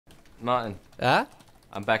Martin. Huh?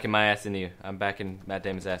 I'm backing my ass into you. I'm backing Matt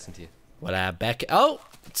Damon's ass into you. Well, back. Oh,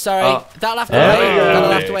 sorry. Oh. That'll have to wait.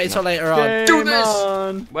 That'll have to wait until later on. Do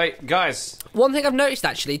this! Wait, guys. One thing I've noticed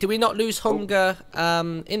actually, do we not lose hunger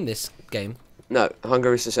in this game? No,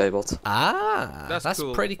 hunger is disabled. Ah, that's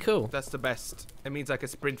cool. pretty cool. That's the best. It means I can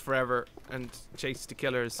sprint forever and chase the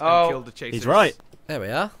killers Oh. and kill the chasers. He's right. There we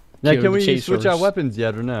are. Now, Kill can the we switch chasers. our weapons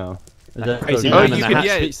yet or no? Is that Crazy okay? Oh, man in you the can- hat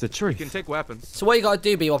yeah, speaks the You truth. can take weapons. So what you got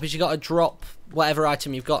to do, Bebop, is you got to drop whatever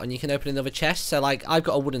item you've got, and you can open another chest. So like, I've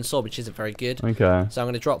got a wooden sword, which isn't very good. Okay. So I'm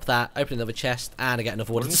going to drop that, open another chest, and I get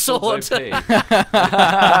another wooden Sword's sword. OP.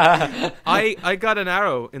 I got an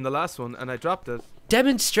arrow in the last one and I dropped it.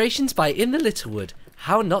 Demonstrations by InTheLittleWood.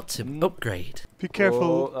 How not to upgrade. Be Oh,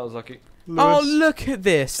 careful. that was lucky. Oh, Lewis. look at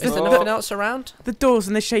this. Is there Oh. nothing else around? The door's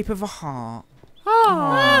in the shape of a heart.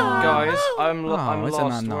 Guys, I'm Oh, isn't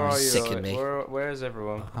lost. that Where are nice? you? Sicken me. Where's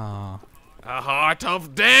everyone? Oh. A heart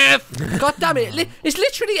of death! God damn it. It's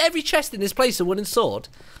literally every chest in this place a wooden sword.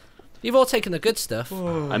 You've all taken the good stuff.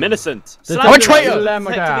 I'm innocent. Detective Traitor!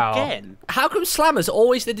 Lamacau. Again. How come Slammer's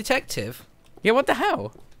always the detective? Yeah, what the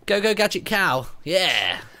hell? Go Gadget Cow.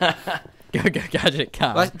 Yeah. Go gadget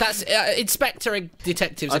cow. Like, that's Inspector and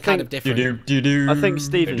detectives I are kind think- of different. I think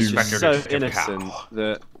Stephen's just Inspector so Detective innocent Cow.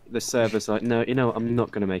 that the server's like, no, you know what, I'm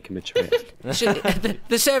not going to make him a traitor.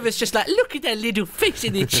 The server's just like, look at that little face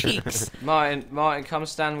in their cheeks. Martin, come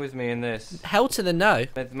stand with me in this. Hell to the no.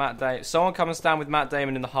 With Matt Damon. Someone come and stand with Matt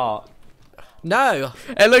Damon in the heart. No.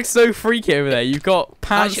 It looks so freaky over there. You've got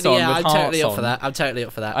pants Actually, on yeah, with I'm hearts totally up on. for that. I'm totally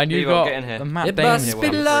up for that. And you've Bebop, got get in here. the Matt It Damon. must be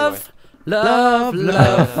one. love. Love,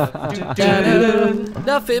 love,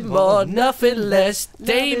 nothing more, nothing less.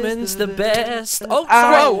 Damon's the best. Oh,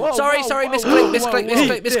 sorry, sorry, misclick. It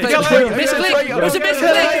was a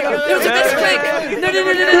misclick. No.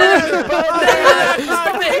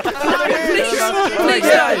 Stop it. Please,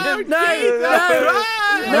 no.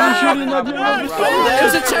 It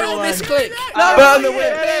was a total misclick. Burn the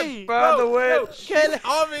witch! Burn the witch!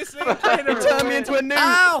 Obviously, Turn me into a noob.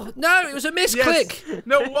 Ow, no, it was a misclick. Yes.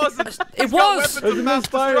 No, it wasn't. It He's got was. weapons of mass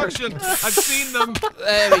destruction. I've seen them.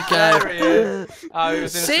 There we go. There he is. Oh, he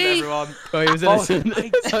was innocent, See? everyone. Oh, he was innocent.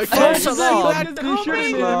 False alarm.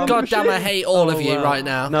 God damn, I hate all of you right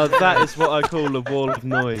now. No, that is what I call a wall of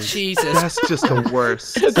noise. Jesus. That's just the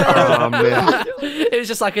worst. Oh, man. It was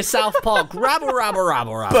just like a South Park. Rabble.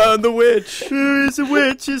 Burn the witch! It's a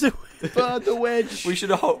witch, it's a witch! Burn the wedge. We should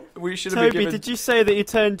have been Toby, given... did you say that he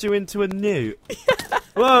turned you into a newt?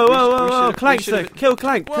 Whoa, Clank, kill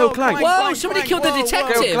Clank, kill Clank! Whoa, somebody killed the Go,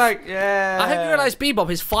 detective. Clank, yeah. I hope you realise Bebop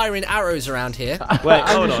is firing arrows around here. Wait,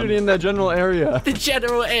 I'm hold just on. shooting in the general area. The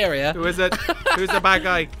general area. Who is it? Who's the bad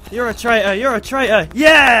guy? You're a traitor,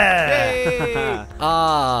 Yeah! Hey!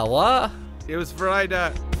 Ah, what? It was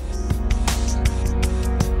Friday.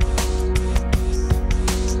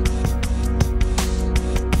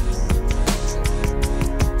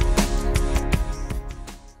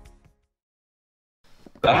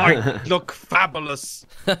 I look fabulous.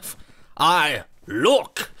 I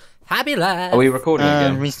look fabulous. Are we recording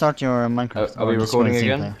again? Restart your Minecraft. Are we or just recording wait,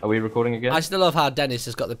 again? simply. Are we recording again? I still love how Dennis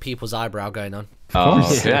has got the people's eyebrow going on. Oh,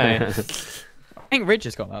 okay. I think Ridge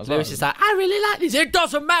has got that as well. Lewis is like, I really like this. It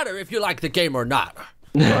doesn't matter if you like the game or not.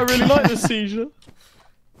 I really like the seizure.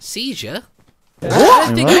 Seizure? I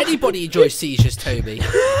don't think anybody enjoys seizures, Toby.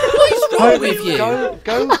 What is wrong with you?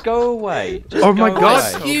 Go away. Just Oh my go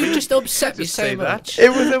God. away. You just upset me Just so say that. much. It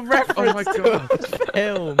was a reference. Oh my god.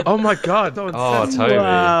 Film. Oh my god. Oh, Toby.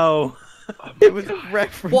 Wow! It was a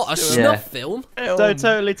reference. What, a to snuff film? So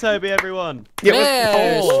totally Toby, everyone.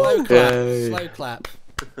 Yeah, slow clap. Yay. Slow clap.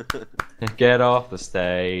 Get off the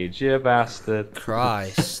stage, you bastard.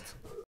 Christ.